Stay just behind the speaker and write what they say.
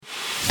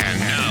And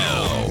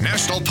now,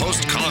 National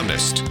Post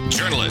columnist,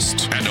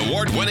 journalist, and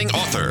award-winning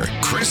author,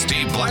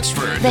 Christie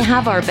Blatchford. They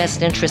have our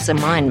best interests in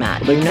mind,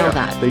 Matt. You know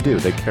that. They do.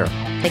 They care.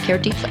 They care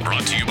deeply.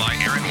 Brought to you by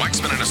Aaron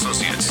Waxman and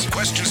Associates.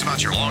 Questions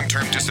about your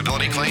long-term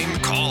disability claim?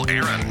 Call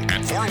Aaron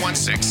at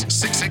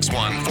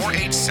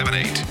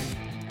 416-661-4878.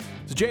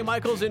 So Jay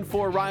Michaels in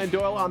for Ryan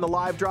Doyle on the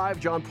live drive.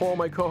 John Paul,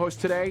 my co-host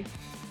today.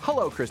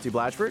 Hello, Christie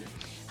Blatchford.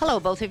 Hello,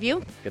 both of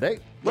you. Good day.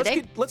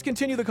 Let's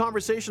continue the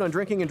conversation on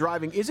drinking and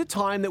driving. Is it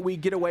time that we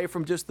get away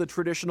from just the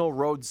traditional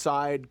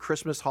roadside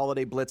Christmas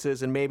holiday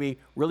blitzes and maybe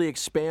really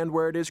expand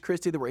where it is,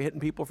 Christie, that we're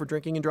hitting people for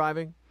drinking and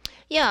driving?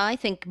 Yeah, I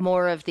think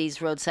more of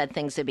these roadside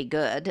things would be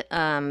good.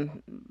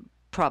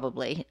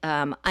 Probably.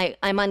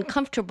 I'm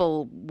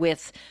uncomfortable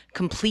with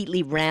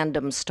completely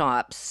random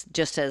stops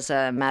just as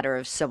a matter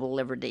of civil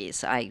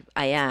liberties. I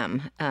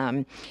am.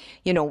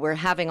 We're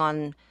having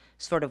on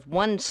sort of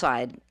one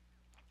side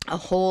a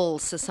whole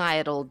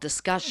societal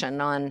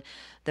discussion on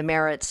the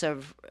merits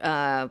of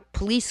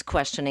police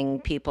questioning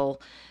people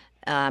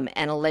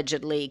and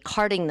allegedly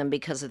carding them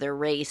because of their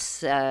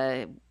race,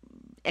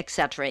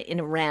 etc., in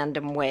a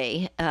random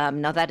way.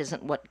 Now, that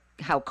isn't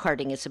how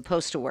carding is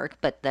supposed to work,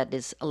 but that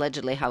is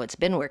allegedly how it's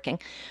been working.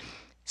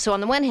 So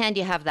on the one hand,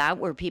 you have that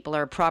where people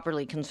are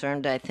properly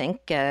concerned, I think,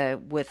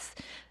 with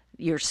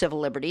your civil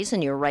liberties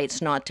and your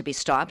rights not to be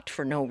stopped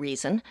for no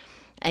reason.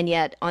 And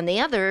yet, on the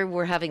other,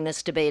 we're having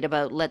this debate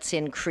about let's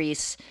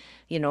increase,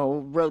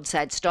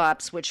 roadside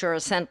stops, which are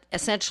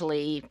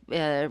essentially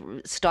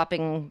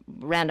stopping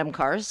random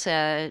cars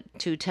to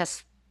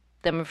test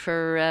them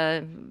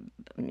for,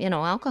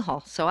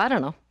 alcohol. So I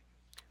don't know.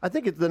 I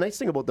think the nice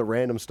thing about the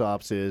random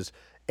stops is,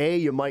 A,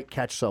 you might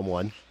catch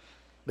someone.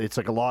 It's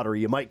like a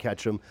lottery. You might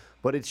catch them.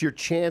 But it's your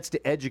chance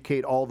to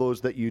educate all those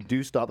that you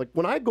do stop. Like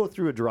when I go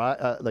through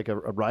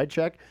a ride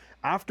check,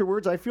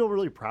 afterwards I feel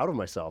really proud of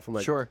myself. I'm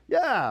like, sure.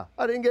 Yeah,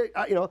 I didn't get,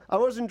 I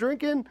wasn't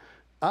drinking.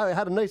 I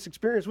had a nice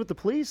experience with the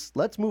police.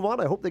 Let's move on.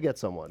 I hope they get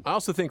someone. I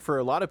also think for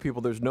a lot of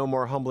people, there's no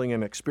more humbling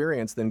an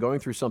experience than going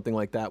through something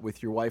like that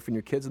with your wife and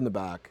your kids in the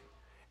back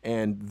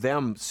and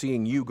them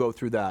seeing you go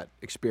through that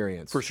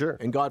experience. For sure.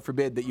 And God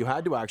forbid that you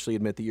had to actually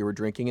admit that you were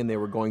drinking and they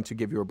were going to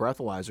give you a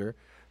breathalyzer.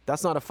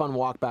 That's not a fun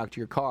walk back to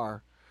your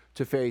car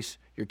to face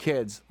your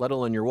kids, let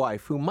alone your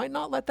wife, who might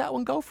not let that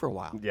one go for a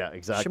while. Yeah,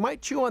 exactly. She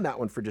might chew on that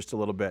one for just a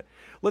little bit.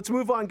 Let's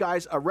move on,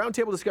 guys. A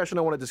roundtable discussion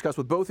I want to discuss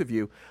with both of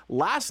you.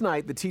 Last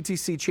night, the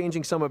TTC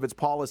changing some of its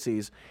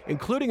policies,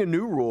 including a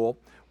new rule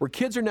where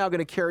kids are now going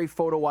to carry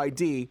photo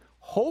ID,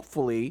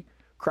 hopefully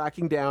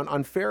cracking down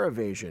on fare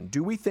evasion.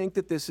 Do we think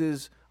that this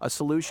is a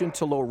solution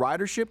to low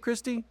ridership,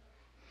 Christie?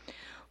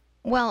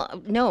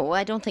 Well, no,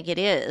 I don't think it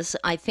is.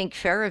 I think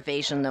fare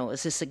evasion, though,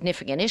 is a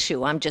significant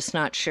issue. I'm just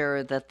not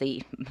sure that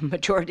the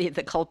majority of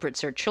the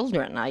culprits are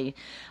children. I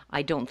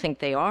don't think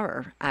they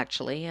are,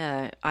 actually.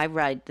 I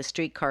ride the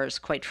streetcars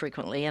quite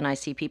frequently, and I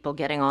see people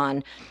getting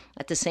on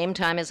at the same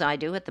time as I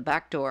do at the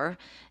back door,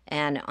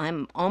 and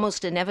I'm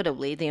almost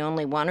inevitably the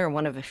only one or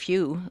one of a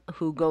few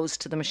who goes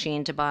to the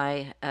machine to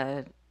buy,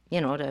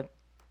 to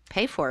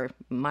pay for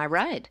my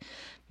ride.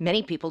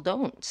 Many people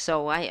don't.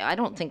 So I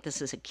don't think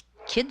this is a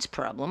kid's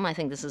problem. I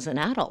think this is an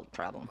adult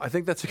problem. I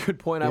think that's a good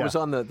point. I was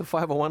on the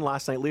 501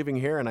 last night leaving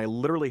here, and I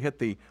literally hit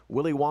the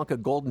Willy Wonka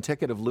golden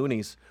ticket of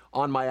loonies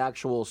on my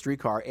actual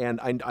streetcar.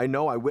 And I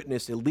know I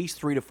witnessed at least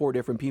 3 to 4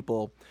 different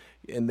people,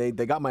 and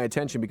they got my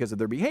attention because of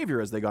their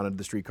behavior as they got into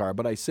the streetcar.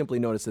 But I simply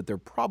noticed that they're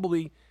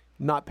probably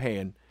not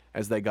paying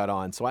as they got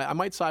on. So I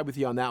might side with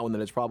you on that one, that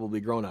it's probably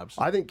grown-ups.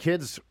 I think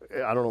kids,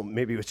 I don't know,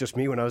 maybe it was just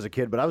me when I was a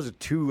kid, but I was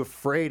too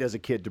afraid as a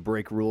kid to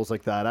break rules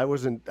like that. I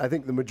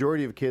think the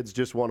majority of kids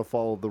just want to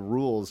follow the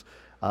rules.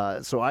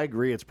 So I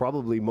agree, it's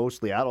probably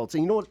mostly adults.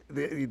 And you know what,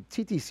 the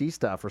TTC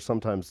staff are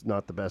sometimes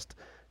not the best.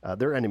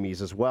 They're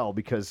enemies as well,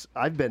 because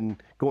I've been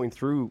going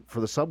through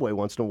for the subway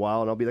once in a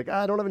while, and I'll be like,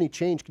 I don't have any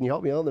change. Can you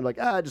help me out? And they're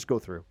like, just go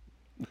through.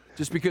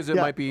 Just because it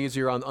might be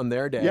easier on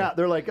their day. Yeah,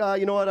 they're like,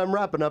 you know what, I'm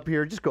wrapping up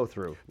here. Just go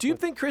through. Do you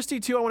think, Christie,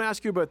 too, I want to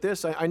ask you about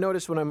this. I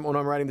notice when I'm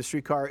riding the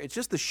streetcar, it's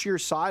just the sheer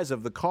size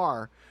of the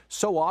car.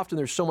 So often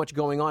there's so much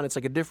going on. It's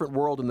like a different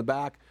world in the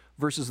back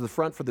versus the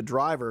front for the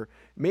driver.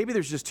 Maybe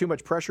there's just too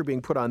much pressure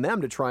being put on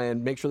them to try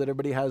and make sure that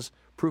everybody has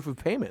proof of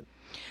payment.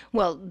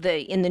 Well,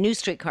 in the new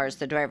streetcars,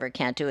 the driver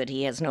can't do it.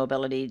 He has no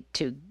ability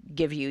to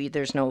give you,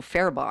 there's no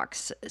fare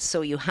box.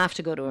 So you have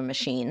to go to a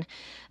machine.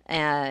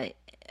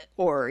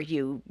 Or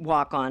you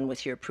walk on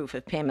with your proof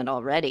of payment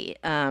already.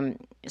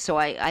 So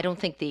I don't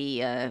think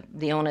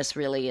the onus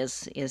really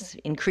is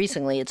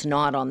increasingly, it's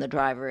not on the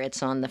driver,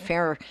 it's on the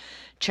fare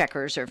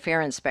checkers or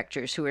fare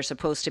inspectors who are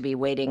supposed to be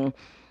waiting,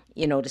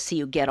 to see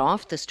you get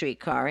off the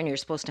streetcar, and you're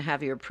supposed to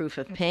have your proof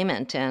of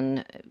payment.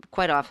 And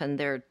quite often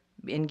they're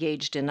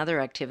engaged in other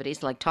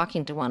activities like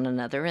talking to one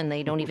another, and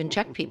they don't even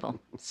check people.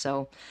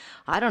 So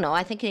I don't know.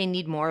 I think they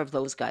need more of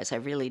those guys. I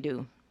really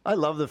do. I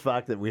love the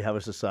fact that we have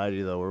a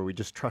society, though, where we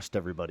just trust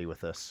everybody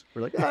with this.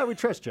 We're like, we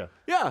trust you.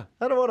 Yeah.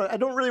 I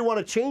don't really want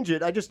to change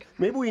it.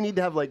 Maybe we need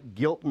to have like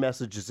guilt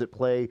messages that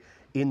play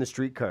in the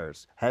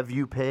streetcars. Have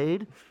you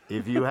paid?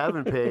 If you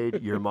haven't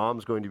paid, your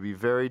mom's going to be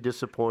very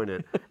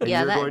disappointed, and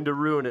you're going to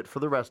ruin it for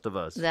the rest of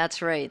us.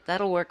 That's right.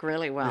 That'll work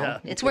really well. Yeah.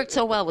 It's worked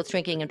so well with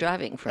drinking and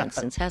driving, for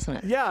instance, hasn't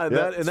it? Yeah,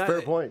 that's a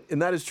fair point.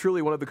 And that is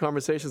truly one of the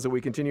conversations that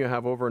we continue to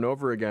have over and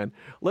over again.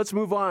 Let's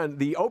move on.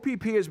 The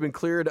OPP has been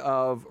cleared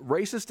of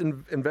racist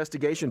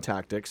investigation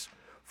tactics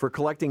for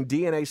collecting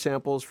DNA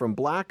samples from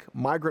black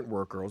migrant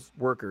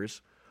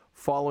workers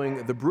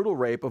following the brutal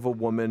rape of a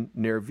woman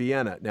near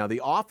Vienna. Now,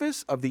 the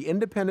Office of the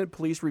Independent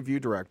Police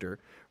Review Director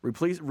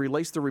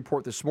released the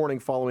report this morning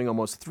following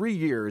almost 3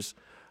 years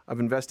of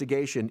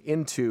investigation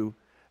into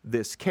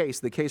this case,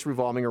 the case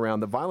revolving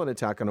around the violent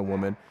attack on a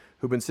woman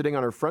who'd been sitting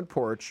on her front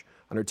porch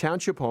on her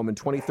township home in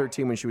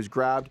 2013 when she was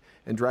grabbed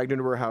and dragged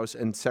into her house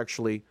and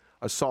sexually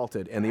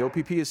assaulted. And the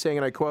OPP is saying,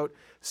 and I quote,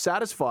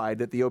 satisfied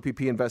that the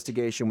OPP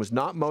investigation was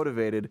not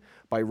motivated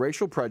by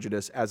racial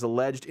prejudice as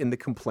alleged in the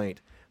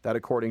complaint. That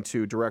according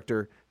to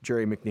Director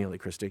Jerry McNeely.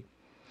 Christie.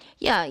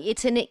 Yeah,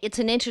 it's an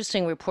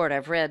interesting report.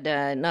 I've read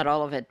not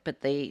all of it,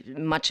 but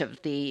much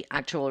of the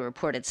actual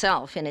report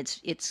itself, and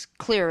it's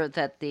clear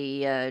that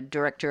the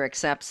director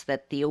accepts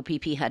that the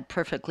OPP had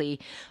perfectly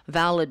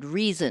valid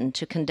reason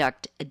to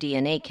conduct a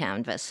DNA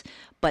canvass,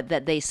 but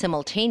that they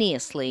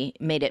simultaneously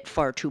made it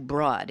far too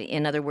broad.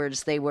 In other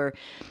words, they were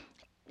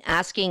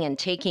asking and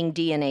taking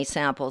DNA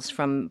samples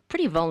from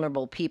pretty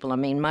vulnerable people. I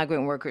mean,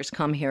 migrant workers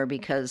come here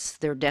because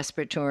they're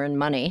desperate to earn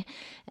money,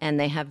 and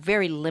they have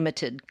very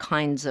limited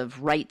kinds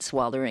of rights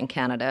while they're in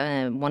Canada.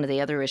 And one of the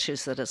other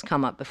issues that has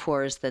come up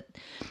before is that,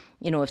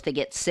 you know, if they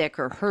get sick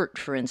or hurt,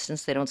 for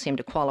instance, they don't seem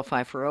to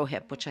qualify for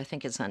OHIP, which I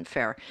think is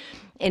unfair.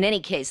 In any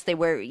case, they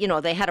were, you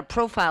know, they had a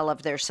profile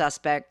of their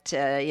suspect,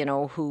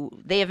 who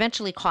they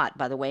eventually caught,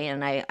 by the way,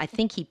 and I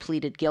think he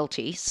pleaded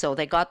guilty, so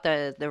they got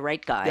the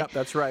right guy. Yep,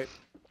 that's right.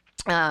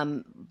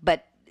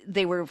 But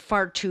they were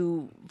far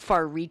too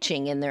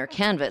far-reaching in their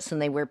canvas,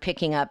 and they were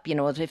picking up, you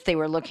know, if they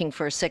were looking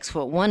for a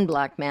 6'1"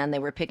 black man, they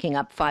were picking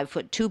up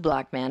 5'2"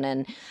 black men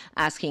and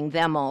asking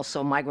them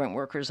also, migrant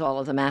workers, all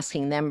of them,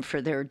 asking them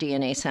for their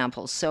DNA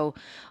samples. So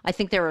I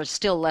think there are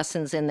still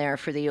lessons in there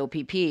for the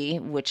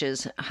OPP, which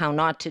is how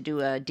not to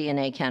do a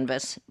DNA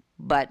canvass,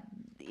 but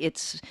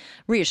it's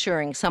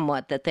reassuring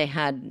somewhat that they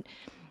had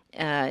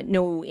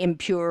no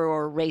impure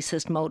or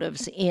racist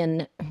motives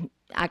in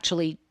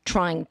actually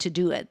trying to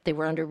do it. They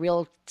were under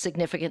real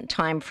significant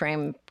time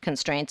frame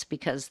constraints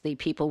because the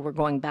people were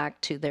going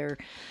back to their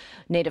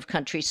native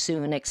country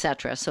soon,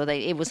 etc. So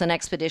it was an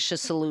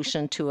expeditious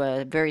solution to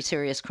a very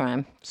serious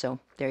crime. So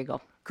there you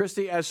go.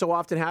 Christie, as so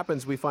often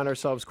happens, we find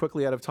ourselves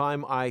quickly out of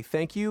time. I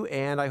thank you,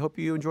 and I hope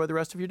you enjoy the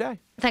rest of your day.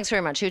 Thanks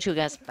very much. You too,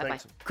 guys. Bye-bye.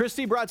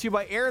 Christie, brought to you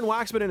by Aaron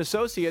Waxman &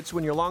 Associates.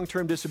 When your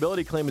long-term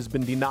disability claim has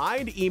been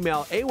denied,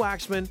 email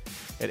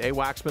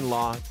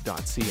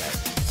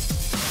awaxman@awaxmanlaw.ca.